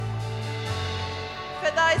For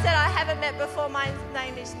those that I haven't met before, my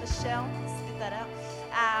name is Michelle. Spit that out.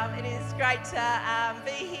 It is great to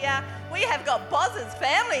be here. We have got Boz's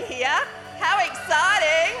family here. How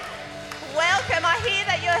exciting. Welcome. I hear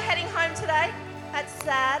that you're heading home today. That's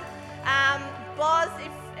sad. Boz, if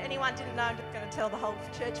anyone didn't know, I'm just going to tell the whole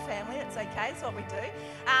church family. It's okay. It's what we do.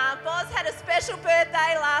 Boz had a special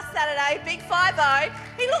birthday last Saturday, big 5-0.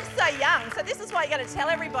 He looks so young. So this is what you're going to tell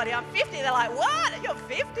everybody. I'm 50. They're like, what? You're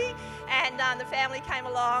 50? And the family came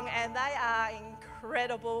along, and they are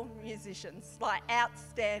incredible musicians, like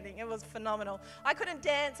outstanding. It was phenomenal. I couldn't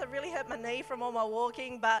dance. I really hurt my knee from all my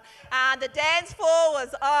walking, but the dance floor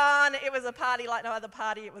was on. It was a party like no other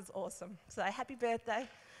party. It was awesome. So happy birthday.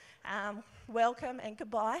 Welcome and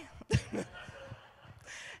goodbye.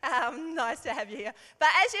 Nice to have you here. But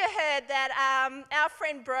as you heard that our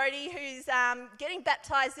friend Brody, who's getting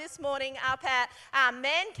baptised this morning up at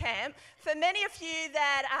Man Camp, for many of you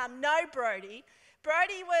that know Brody,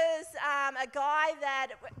 Brody was a guy that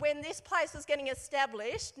when this place was getting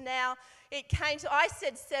established, now it came to, I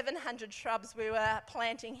said 700 shrubs we were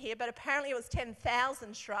planting here, but apparently it was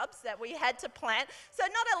 10,000 shrubs that we had to plant. So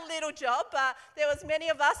not a little job, but there was many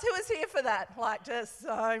of us who was here for that. Like just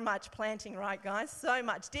so much planting, right guys? So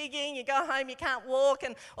much digging, you go home, you can't walk,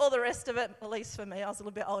 and all the rest of it, at least for me, I was a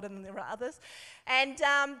little bit older than there were others. And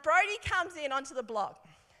Brody comes in onto the block,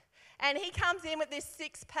 and he comes in with this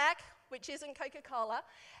 6-pack, which isn't Coca-Cola,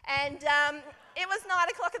 and it was 9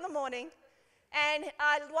 o'clock in the morning, and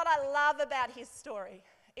what I love about his story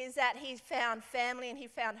is that he found family and he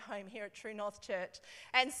found home here at True North Church.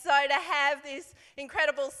 And so to have this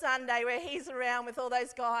incredible Sunday where he's around with all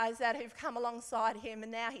those guys that who've come alongside him,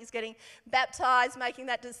 and now he's getting baptised, making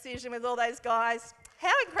that decision with all those guys,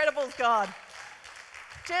 how incredible is God?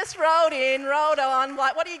 Just rolled in, rolled on,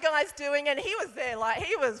 like, what are you guys doing? And he was there, like,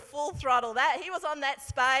 he was full throttle. He was on that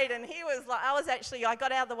spade, and he was like, I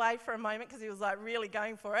got out of the way for a moment because he was like really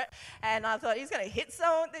going for it. And I thought he's going to hit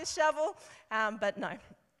someone with this shovel. But no,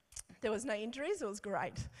 there was no injuries. It was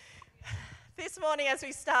great. This morning as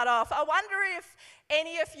we start off, I wonder if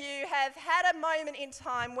any of you have had a moment in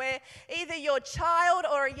time where either your child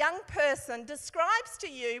or a young person describes to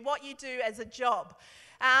you what you do as a job.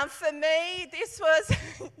 For me, this was,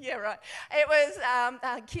 yeah, right. It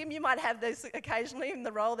was, Kim, you might have this occasionally in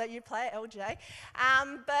the role that you play at LJ.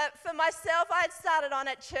 But for myself, I had started on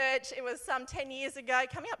at church. It was some 10 years ago,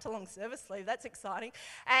 coming up to long service leave. That's exciting.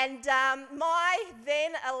 And my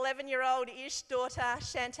then 11-year-old-ish daughter,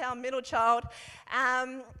 Chantal, middle child,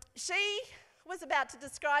 she was about to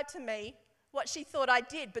describe to me what she thought I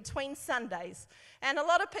did between Sundays. And a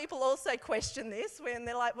lot of people also question this when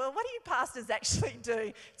they're like, well, what do you pastors actually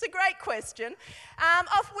do? It's a great question,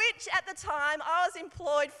 of which at the time I was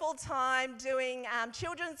employed full-time doing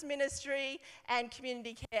children's ministry and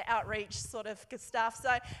community care outreach sort of stuff. So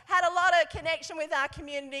had a lot of connection with our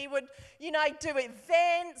community, would, do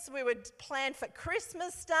events, we would plan for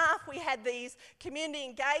Christmas stuff. We had these community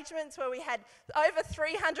engagements where we had over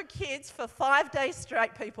 300 kids for 5 days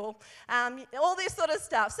straight, people, all this sort of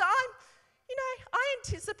stuff. So I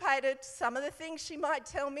anticipated some of the things she might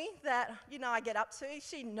tell me that, I get up to.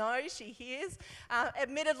 She knows, she hears.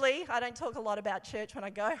 Admittedly, I don't talk a lot about church when I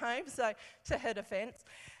go home, so to her defense.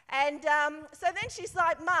 And so then she's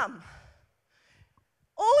like, Mum,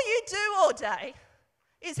 all you do all day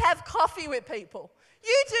is have coffee with people.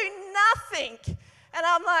 You do nothing. And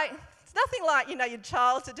I'm like, it's nothing like, your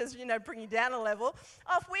child to just, bring you down a level,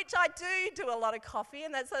 of which I do a lot of coffee,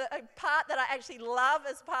 and that's a part that I actually love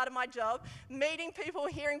as part of my job, meeting people,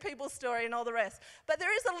 hearing people's story and all the rest. But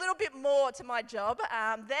there is a little bit more to my job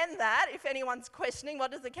than that. If anyone's questioning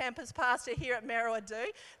what does the campus pastor here at Merriwa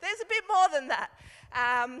do, there's a bit more than that.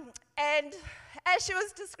 And as she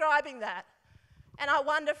was describing that, and I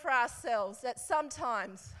wonder for ourselves that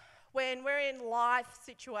sometimes when we're in life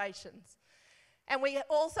situations, and we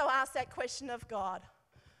also ask that question of God,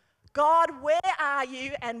 God, where are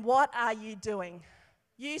you and what are you doing?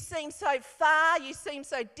 You seem so far, you seem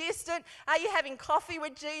so distant. Are you having coffee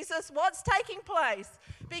with Jesus? What's taking place?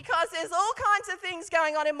 Because there's all kinds of things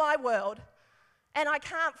going on in my world, and I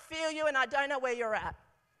can't feel you and I don't know where you're at.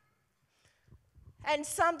 And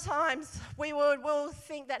sometimes we'll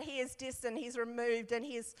think that he is distant, he's removed, and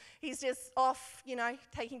he's just off,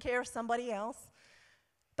 taking care of somebody else.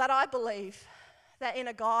 But I believe that in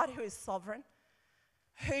a God who is sovereign,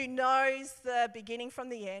 who knows the beginning from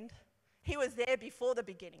the end, he was there before the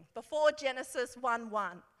beginning. Before Genesis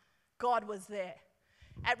 1:1, God was there.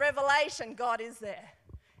 At Revelation, God is there.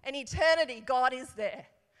 In eternity, God is there.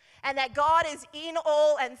 And that God is in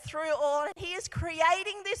all and through all, and he is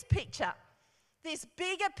creating this picture, this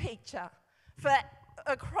bigger picture for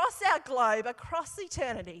across our globe, across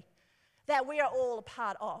eternity, that we are all a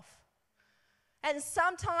part of. And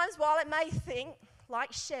sometimes, while it may think,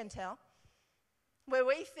 like Chantel, where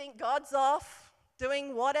we think God's off,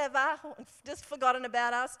 doing whatever, just forgotten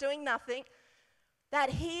about us, doing nothing, that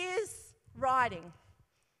He is writing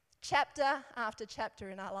chapter after chapter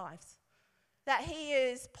in our lives. That He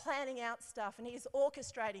is planning out stuff and He's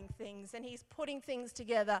orchestrating things and He's putting things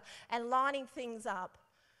together and lining things up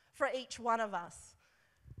for each one of us.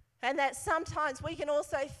 And that sometimes we can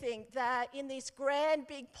also think that in this grand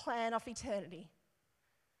big plan of eternity,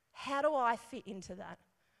 how do I fit into that?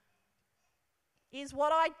 Is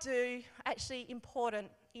what I do actually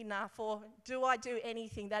important enough, or do I do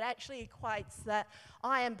anything that actually equates that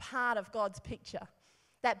I am part of God's picture,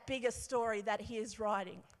 that bigger story that He is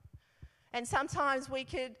writing? And sometimes we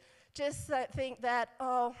could just think that,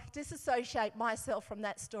 disassociate myself from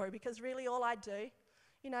that story, because really all I do,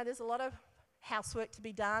 there's a lot of housework to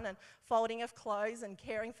be done and folding of clothes and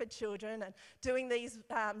caring for children and doing these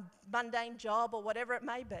mundane job or whatever it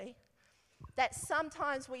may be. That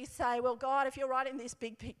sometimes we say, well, God, if you're writing this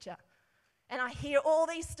big picture, and I hear all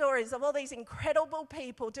these stories of all these incredible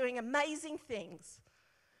people doing amazing things,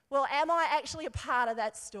 well, am I actually a part of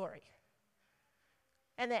that story?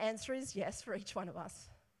 And the answer is yes for each one of us.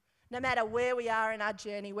 No matter where we are in our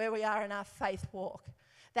journey, where we are in our faith walk,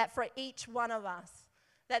 that for each one of us,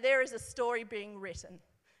 that there is a story being written.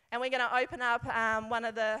 And we're going to open up one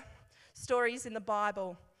of the stories in the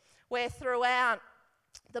Bible, where throughout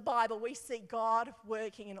the Bible we see God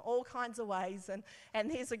working in all kinds of ways.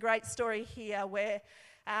 And here's a great story here where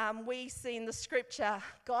we see in the scripture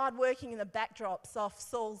God working in the backdrops of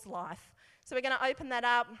Saul's life. So we're going to open that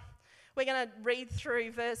up. We're going to read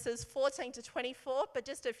through verses 14 to 24, but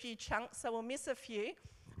just a few chunks, so we'll miss a few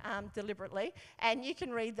deliberately. And you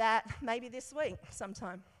can read that maybe this week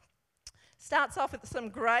sometime. Starts off with some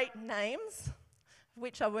great names,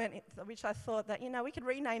 which I thought that, we could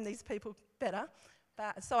rename these people better,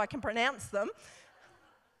 but so I can pronounce them.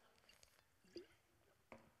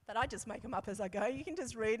 But I just make them up as I go. You can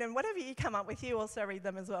just read, and whatever you come up with, you also read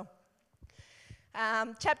them as well.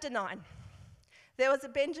 Chapter 9. There was a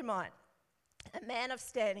Benjamite, a man of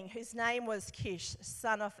standing, whose name was Kish,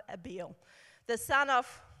 son of Abiel, the son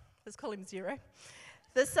of, let's call him Zero,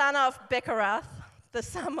 the son of Bechorath, the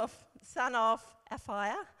son of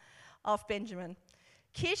Aphiah of Benjamin.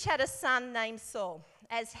 Kish had a son named Saul,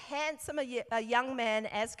 as handsome a young man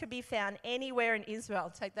as could be found anywhere in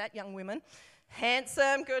Israel. Take that, young women.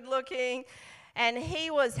 Handsome, good looking, and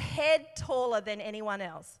he was head taller than anyone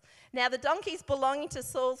else. Now the donkeys belonging to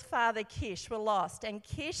Saul's father Kish were lost, and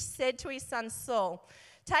Kish said to his son Saul,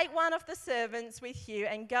 "Take one of the servants with you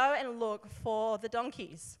and go and look for the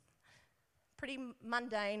donkeys." Pretty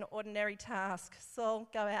mundane, ordinary task. Saul,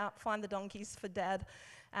 go out, find the donkeys for Dad.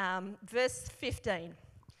 Verse 15.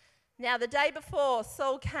 Now the day before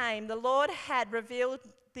Saul came, the Lord had revealed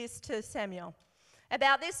this to Samuel.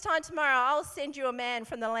 "About this time tomorrow I'll send you a man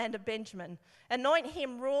from the land of Benjamin. Anoint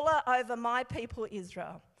him ruler over my people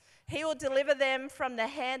Israel. He will deliver them from the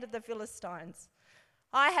hand of the Philistines.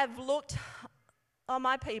 I have looked on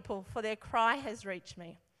my people, for their cry has reached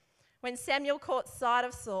me." When Samuel caught sight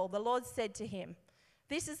of Saul, the Lord said to him,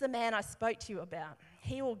 "This is the man I spoke to you about.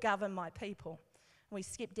 He will govern my people." And we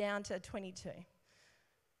skip down to 22.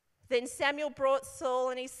 Then Samuel brought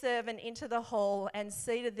Saul and his servant into the hall and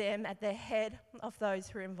seated them at the head of those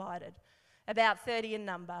who were invited, about 30 in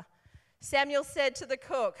number. Samuel said to the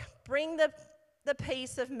cook, "Bring the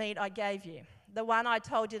piece of meat I gave you, the one I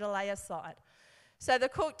told you to lay aside." So the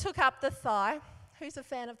cook took up the thigh. Who's a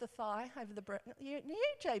fan of the thigh over the breast? You,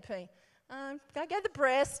 JP. Go the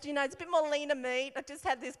breast. It's a bit more leaner meat. I just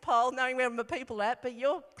had this poll knowing where my people at, but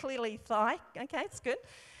you're clearly thigh. Okay, it's good.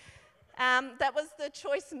 That was the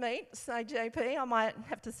choice meat. So JP, I might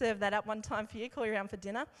have to serve that up one time for you. Call you around for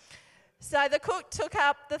dinner. So the cook took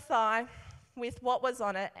up the thigh with what was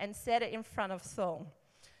on it and set it in front of Saul.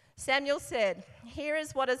 Samuel said, "Here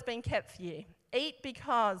is what has been kept for you. Eat,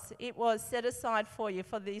 because it was set aside for you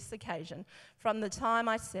for this occasion, from the time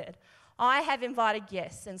I said, 'I have invited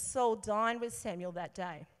guests.'" And Saul dined with Samuel that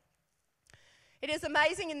day. It is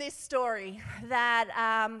amazing in this story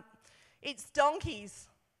that it's donkeys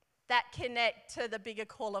that connect to the bigger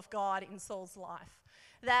call of God in Saul's life.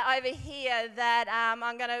 That over here that I'm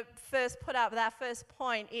going to first put up, that first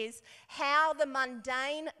point is how the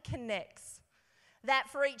mundane connects. That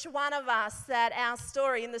for each one of us, that our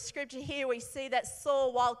story in the scripture here, we see that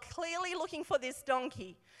Saul, while clearly looking for this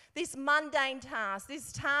donkey, this mundane task,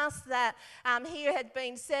 this task that he had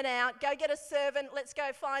been sent out, go get a servant, let's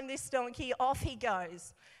go find this donkey, off he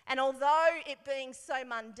goes. And although it being so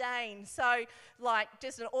mundane, so like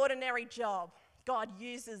just an ordinary job, God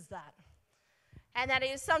uses that. And that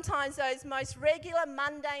is sometimes those most regular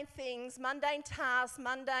mundane things, mundane tasks,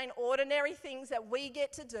 mundane ordinary things that we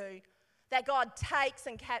get to do, that God takes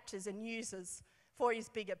and captures and uses for his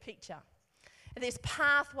bigger picture. This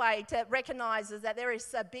pathway that recognises that there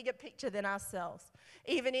is a bigger picture than ourselves,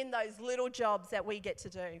 even in those little jobs that we get to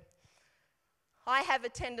do. I have a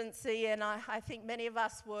tendency, and I think many of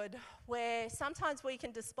us would, where sometimes we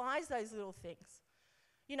can despise those little things.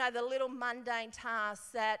 You know, the little mundane tasks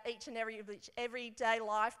that each and everyday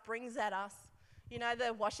life brings at us. You know,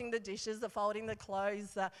 the washing the dishes, the folding the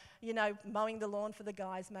clothes, mowing the lawn for the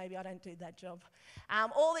guys, maybe. I don't do that job.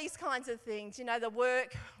 All these kinds of things, you know, the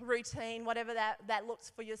work routine, whatever that looks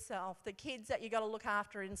for yourself, the kids that you got to look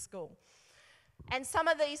after in school. And some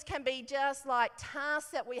of these can be just like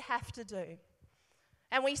tasks that we have to do.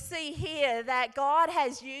 And we see here that God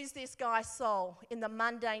has used this guy Saul in the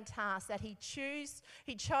mundane task that he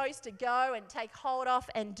chose to go and take hold of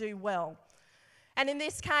and do well. And in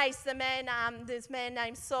this case, this man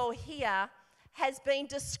named Saul here has been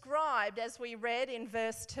described, as we read in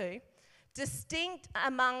verse 2, distinct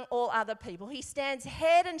among all other people. He stands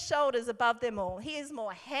head and shoulders above them all. He is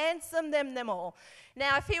more handsome than them all.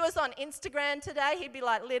 Now, if he was on Instagram today, he'd be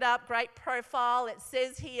like lit up, great profile. It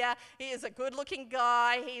says here, he is a good-looking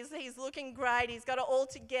guy. He's looking great. He's got it all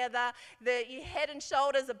together. The head and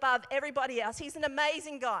shoulders above everybody else. He's an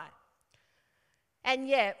amazing guy. And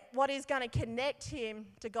yet, what is going to connect him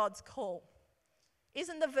to God's call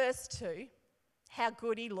isn't the verse 2, how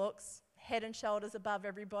good he looks, head and shoulders above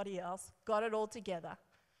everybody else, got it all together.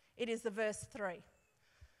 It is the verse 3.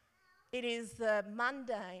 It is the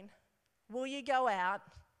mundane, will you go out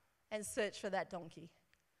and search for that donkey?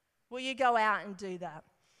 Will you go out and do that?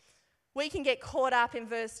 We can get caught up in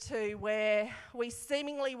verse 2 where we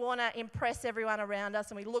seemingly want to impress everyone around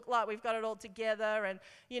us and we look like we've got it all together. And,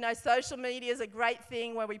 you know, social media is a great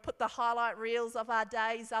thing where we put the highlight reels of our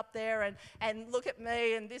days up there and look at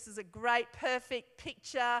me and this is a great, perfect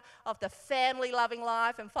picture of the family-loving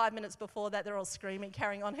life. And 5 minutes before that, they're all screaming,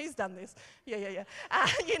 carrying on. Who's done this? Yeah. You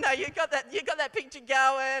got that picture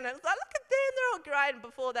going and it's like, look at them, they're all great. And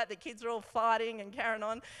before that, the kids are all fighting and carrying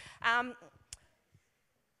on.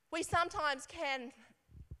 We sometimes can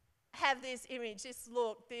have this image, this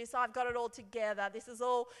look, I've got it all together. This is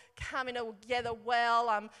all coming together well.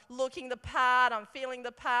 I'm looking the part. I'm feeling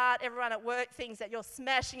the part. Everyone at work thinks that you're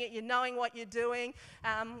smashing it. You're knowing what you're doing.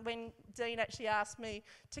 When Dean actually asked me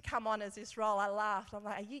to come on as this role, I laughed. I'm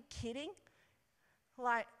like, are you kidding?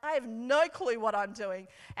 Like, I have no clue what I'm doing.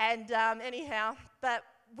 And anyhow, but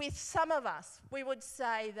with some of us, we would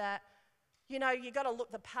say that, you know, you've got to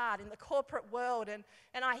look the part in the corporate world. And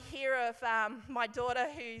I hear of my daughter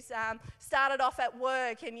who's started off at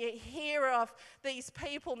work, and you hear of these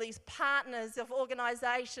people, these partners of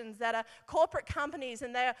organisations that are corporate companies,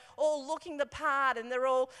 and they're all looking the part and they're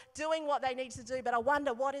all doing what they need to do. But I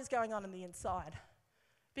wonder what is going on the inside,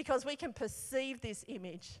 because we can perceive this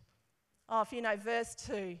image of, you know, verse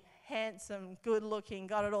 2, handsome, good looking,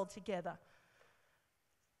 got it all together.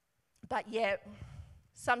 But yet,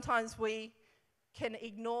 sometimes we can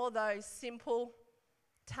ignore those simple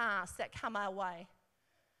tasks that come our way,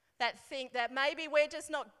 that think that maybe we're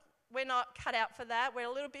not cut out for that, we're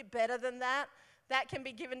a little bit better than that. That can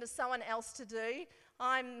be given to someone else to do.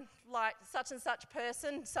 I'm like such and such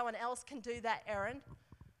person, someone else can do that errand.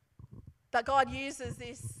 But God uses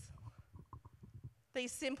these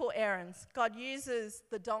simple errands. God uses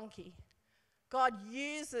the donkey. God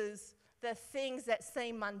uses the things that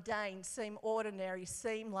seem mundane, seem ordinary,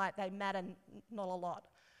 seem like they matter not a lot.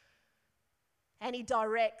 And he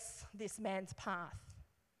directs this man's path.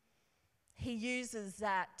 He uses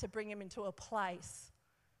that to bring him into a place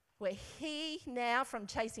where he now, from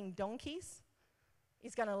chasing donkeys,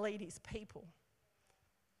 is going to lead his people.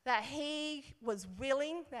 That he was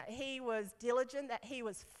willing, that he was diligent, that he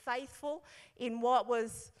was faithful in what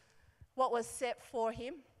was set for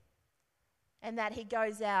him. And that he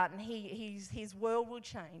goes out and his world will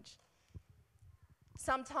change.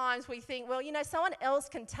 Sometimes we think, well, you know, someone else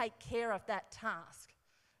can take care of that task.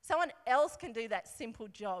 Someone else can do that simple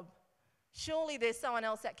job. Surely there's someone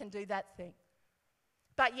else that can do that thing.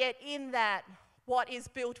 But yet in that, what is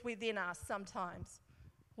built within us sometimes?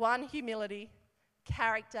 1, humility,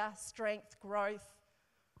 character, strength, growth.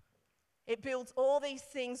 It builds all these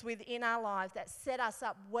things within our lives that set us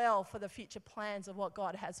up well for the future plans of what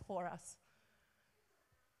God has for us.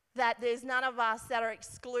 That there's none of us that are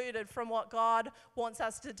excluded from what God wants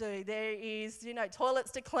us to do. There is,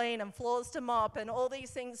 toilets to clean and floors to mop and all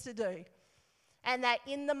these things to do. And that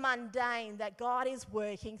in the mundane, that God is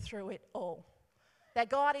working through it all. That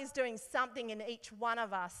God is doing something in each one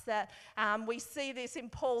of us. That we see this in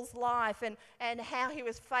Paul's life and how he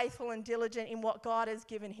was faithful and diligent in what God has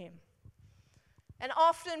given him. And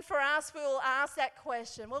often for us, we'll ask that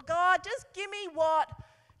question, well, God, just give me what,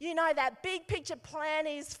 that big picture plan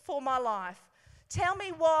is for my life. Tell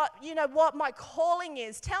me what my calling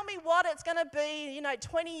is. Tell me what it's going to be,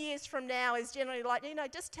 20 years from now is generally like,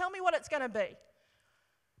 just tell me what it's going to be.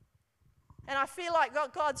 And I feel like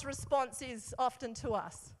God's response is often to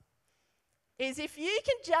us, is if you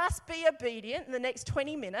can just be obedient in the next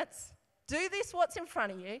 20 minutes, do this what's in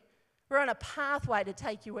front of you, we're on a pathway to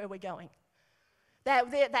take you where we're going.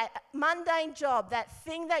 That mundane job, that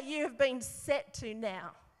thing that you have been set to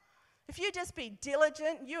now, if you just be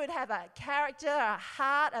diligent, you would have a character, a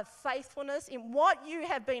heart, a faithfulness in what you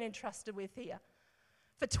have been entrusted with here.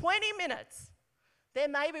 For 20 minutes,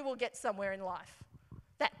 then maybe we'll get somewhere in life.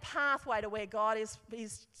 That pathway to where God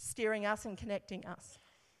is steering us and connecting us.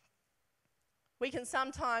 We can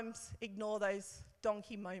sometimes ignore those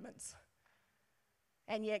donkey moments.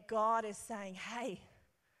 And yet God is saying, hey,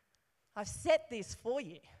 I've set this for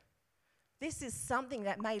you. This is something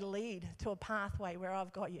that may lead to a pathway where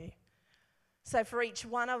I've got you. So for each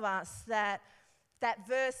one of us, that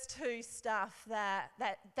verse 2 stuff,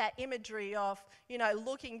 that imagery of,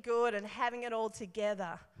 looking good and having it all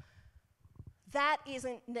together, that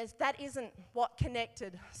isn't what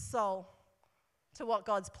connected Saul to what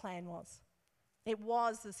God's plan was. It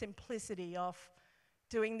was the simplicity of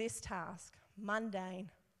doing this task, mundane,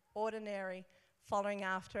 ordinary, following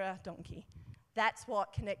after a donkey. That's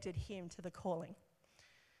what connected him to the calling.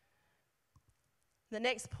 The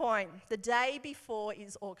next point, the day before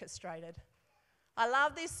is orchestrated. I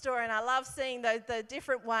love this story and I love seeing the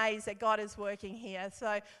different ways that God is working here.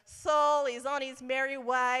 So Saul is on his merry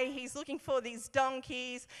way. He's looking for these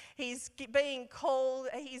donkeys. He's being called.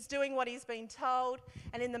 He's doing what he's been told.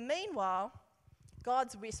 And in the meanwhile,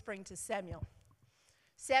 God's whispering to Samuel.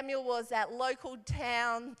 Samuel was that local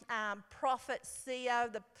town prophet, seer,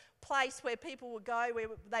 the place where people would go where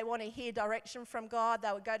they want to hear direction from God.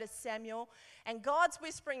 They would go to Samuel. And God's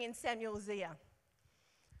whispering in Samuel's ear.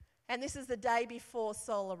 And this is the day before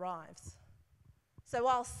Saul arrives. So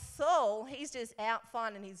while Saul, he's just out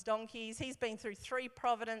finding his donkeys. He's been through 3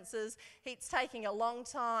 providences. It's taking a long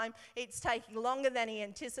time. It's taking longer than he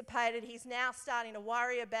anticipated. He's now starting to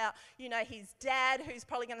worry about, his dad, who's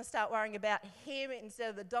probably going to start worrying about him instead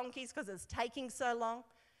of the donkeys because it's taking so long.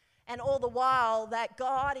 And all the while that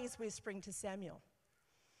God is whispering to Samuel.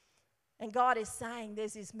 And God is saying,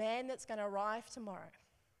 there's this man that's going to arrive tomorrow.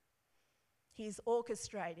 He's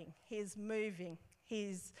orchestrating, he's moving,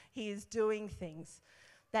 he is doing things.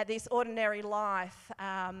 That this ordinary life,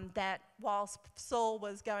 that whilst Saul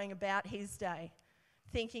was going about his day,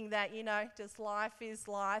 thinking that, just life is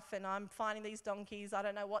life and I'm finding these donkeys, I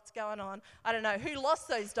don't know what's going on. I don't know who lost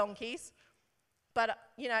those donkeys, but,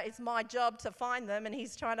 it's my job to find them and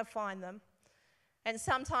he's trying to find them. And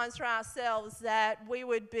sometimes for ourselves that we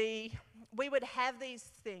would have these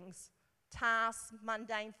things, tasks,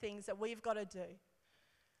 mundane things that we've got to do,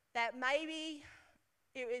 that maybe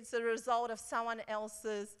it's a result of someone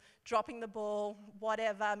else's dropping the ball,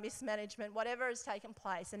 whatever, mismanagement, whatever has taken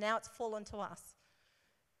place, and now it's fallen to us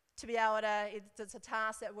to be able to, it's a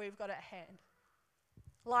task that we've got at hand.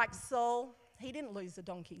 Like Saul, he didn't lose the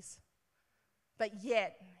donkeys, but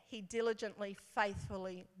yet he diligently,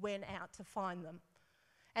 faithfully went out to find them.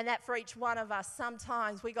 And that for each one of us,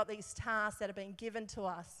 sometimes we got these tasks that have been given to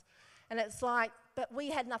us, and it's like, but we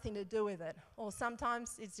had nothing to do with it. Or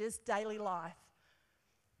sometimes it's just daily life.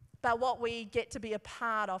 But what we get to be a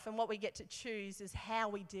part of and what we get to choose is how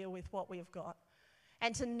we deal with what we've got.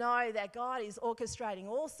 And to know that God is orchestrating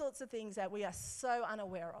all sorts of things that we are so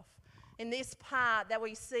unaware of. In this part that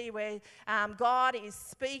we see where God is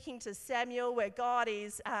speaking to Samuel, where God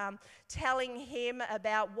is telling him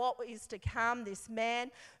about what is to come, this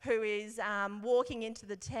man who is walking into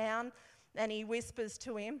the town, and he whispers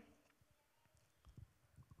to him.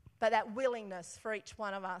 But that willingness for each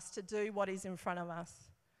one of us to do what is in front of us.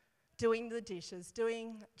 Doing the dishes,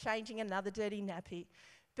 changing another dirty nappy,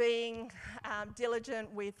 being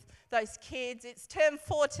diligent with those kids. It's term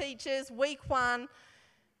 4 teachers, week 1.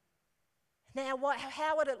 Now,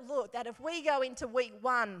 how would it look that if we go into week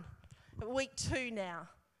 1, week 2 now,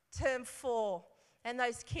 term 4, and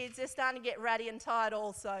those kids, they're starting to get ratty and tired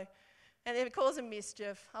also. And they're causing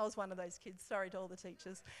mischief. I was one of those kids. Sorry to all the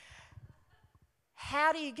teachers.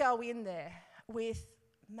 How do you go in there with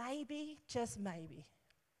maybe, just maybe,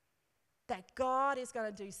 that God is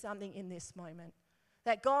going to do something in this moment?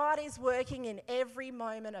 That God is working in every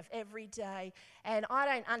moment of every day. And I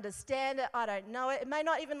don't understand it. I don't know it. It may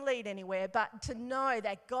not even lead anywhere. But to know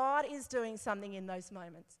that God is doing something in those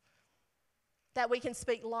moments. That we can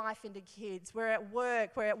speak life into kids. We're at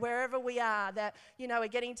work, wherever we are, that, we're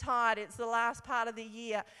getting tired. It's the last part of the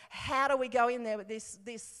year. How do we go in there with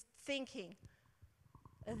this thinking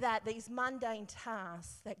that these mundane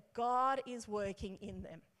tasks, that God is working in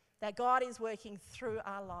them, that God is working through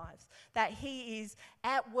our lives, that He is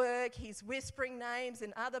at work, He's whispering names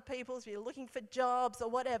in other people's, we're looking for jobs or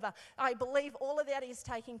whatever. I believe all of that is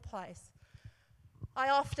taking place. I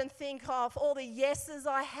often think of all the yeses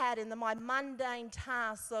I had in my mundane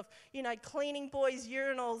tasks of, cleaning boys'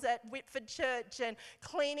 urinals at Whitford Church and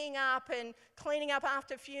cleaning up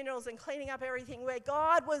after funerals and cleaning up everything, where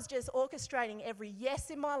God was just orchestrating every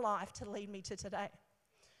yes in my life to lead me to today.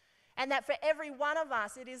 And that for every one of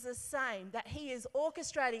us, it is the same, that He is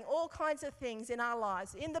orchestrating all kinds of things in our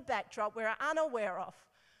lives, in the backdrop we're unaware of.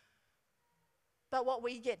 But what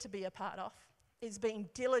we get to be a part of is being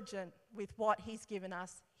diligent with what He's given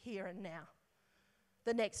us here and now.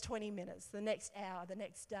 The next 20 minutes, the next hour, the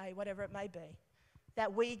next day, whatever it may be,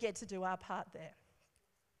 that we get to do our part there.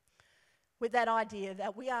 With that idea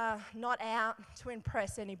that we are not out to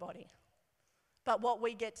impress anybody, but what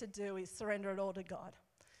we get to do is surrender it all to God.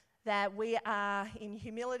 That we are in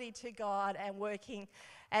humility to God and working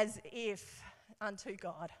as if unto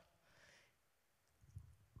God.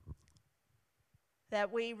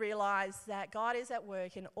 That we realize that God is at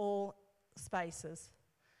work in all spaces.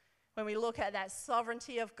 When we look at that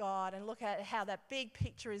sovereignty of God and look at how that big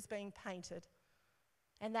picture is being painted,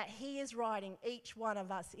 and that He is writing each one of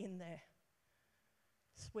us in there.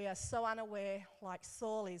 We are so unaware, like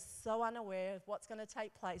Saul is so unaware of what's going to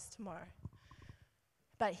take place tomorrow.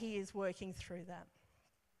 But He is working through that.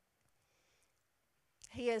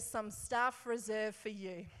 He has some stuff reserved for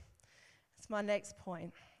you. That's my next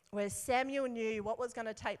point. Where Samuel knew what was going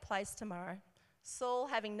to take place tomorrow, Saul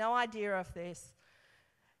having no idea of this,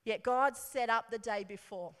 yet God set up the day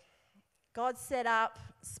before. God set up,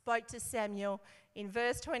 spoke to Samuel. In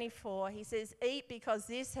verse 24, He says, "Eat, because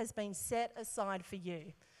this has been set aside for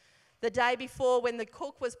you." The day before, when the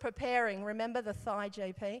cook was preparing, remember the thigh,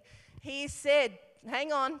 JP? He said,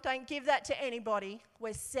 hang on, don't give that to anybody.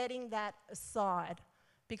 We're setting that aside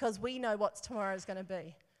because we know what tomorrow is going to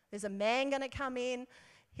be. There's a man going to come in.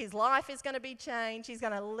 His life is going to be changed. He's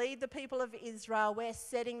going to lead the people of Israel. We're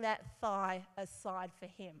setting that thigh aside for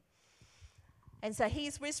him. And so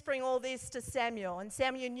he's whispering all this to Samuel, and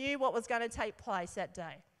Samuel knew what was going to take place that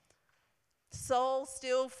day. Saul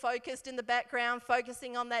still focused in the background,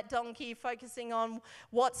 focusing on that donkey, focusing on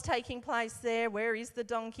what's taking place there, where is the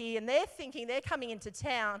donkey, and they're thinking they're coming into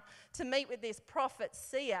town to meet with this prophet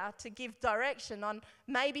seer to give direction on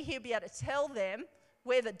maybe he'll be able to tell them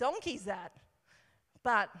where the donkey's at.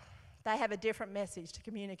 But they have a different message to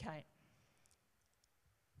communicate.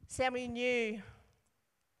 Samuel knew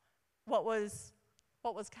what was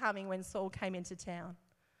coming when Saul came into town.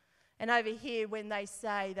 And over here, when they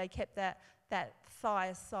say they kept that thigh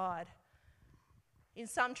aside, in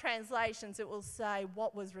some translations it will say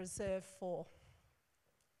what was reserved for.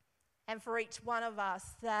 And for each one of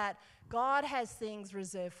us, that God has things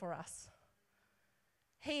reserved for us.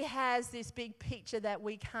 He has this big picture that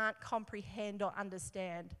we can't comprehend or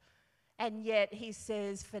understand. And yet He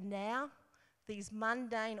says, for now, these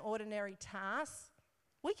mundane, ordinary tasks,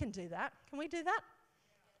 we can do that. Can we do that?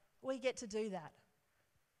 We get to do that.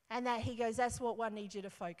 And that He goes, that's what I need you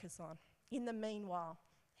to focus on. In the meanwhile,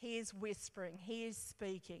 He is whispering. He is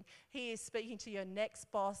speaking. He is speaking to your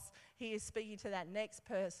next boss. He is speaking to that next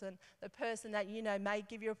person, the person that may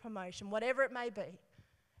give you a promotion, whatever it may be.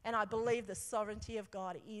 And I believe the sovereignty of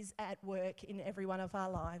God is at work in every one of our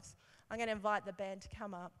lives. I'm going to invite the band to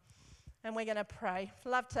come up, and we're going to pray. I'd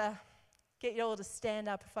love to get you all to stand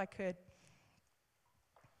up if I could.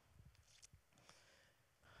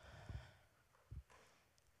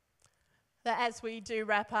 That as we do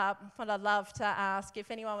wrap up, what I'd love to ask, if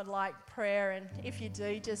anyone would like prayer, and if you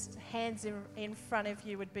do, just hands in front of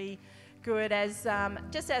you would be good, as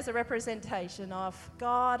just as a representation of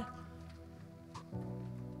God.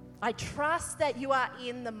 I trust that you are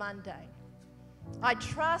in the mundane. I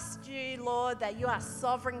trust you, Lord, that you are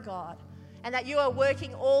sovereign God and that you are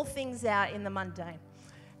working all things out in the mundane.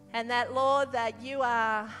 And that, Lord, that you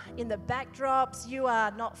are in the backdrops, you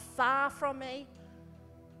are not far from me.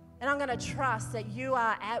 And I'm going to trust that you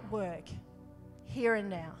are at work here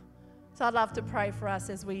and now. So I'd love to pray for us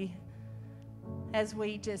as we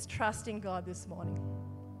just trust in God this morning,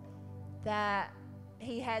 that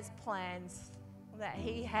He has plans, that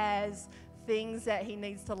He has things that He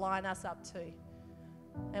needs to line us up to.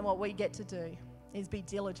 And what we get to do is be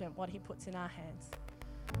diligent what He puts in our hands.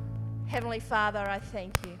 Heavenly Father, I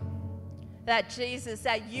thank you that Jesus,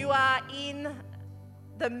 that you are in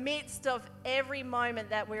the midst of every moment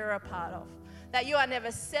that we're a part of. That you are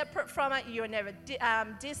never separate from it, you are never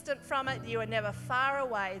distant from it, you are never far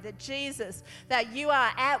away. That Jesus, that you are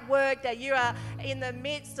at work, that you are in the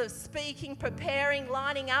midst of speaking, preparing,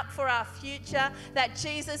 lining up for our future. That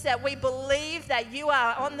Jesus, that we believe that you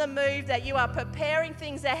are on the move, that you are preparing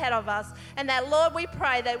things ahead of us. And that, Lord, we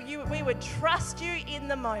pray that we would trust you in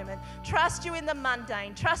the moment, trust you in the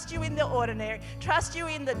mundane, trust you in the ordinary, trust you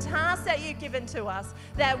in the tasks that you've given to us.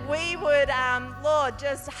 That we would, Lord,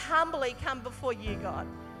 just humbly come before you, God.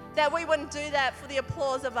 That we wouldn't do that for the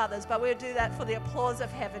applause of others, but we would do that for the applause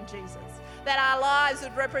of heaven, Jesus. That our lives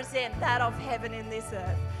would represent that of heaven in this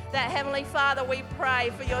earth. That, Heavenly Father, we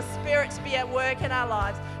pray for your Spirit to be at work in our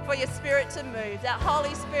lives, for your Spirit to move. That,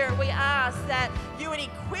 Holy Spirit, we ask that you would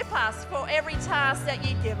equip us for every task that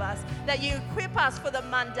you give us, that you equip us for the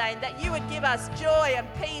mundane, that you would give us joy and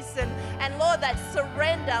peace and Lord, that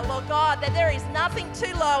surrender, Lord God, that there is nothing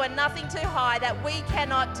too low and nothing too high that we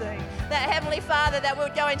cannot do. That, Heavenly Father, that we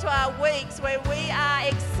would go into our weeks where we are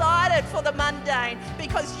excited for the mundane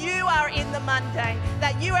because you are in the mundane,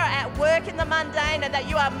 that you are at work in the mundane and that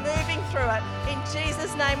you are moving through it. In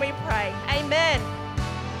Jesus' name we pray. Amen.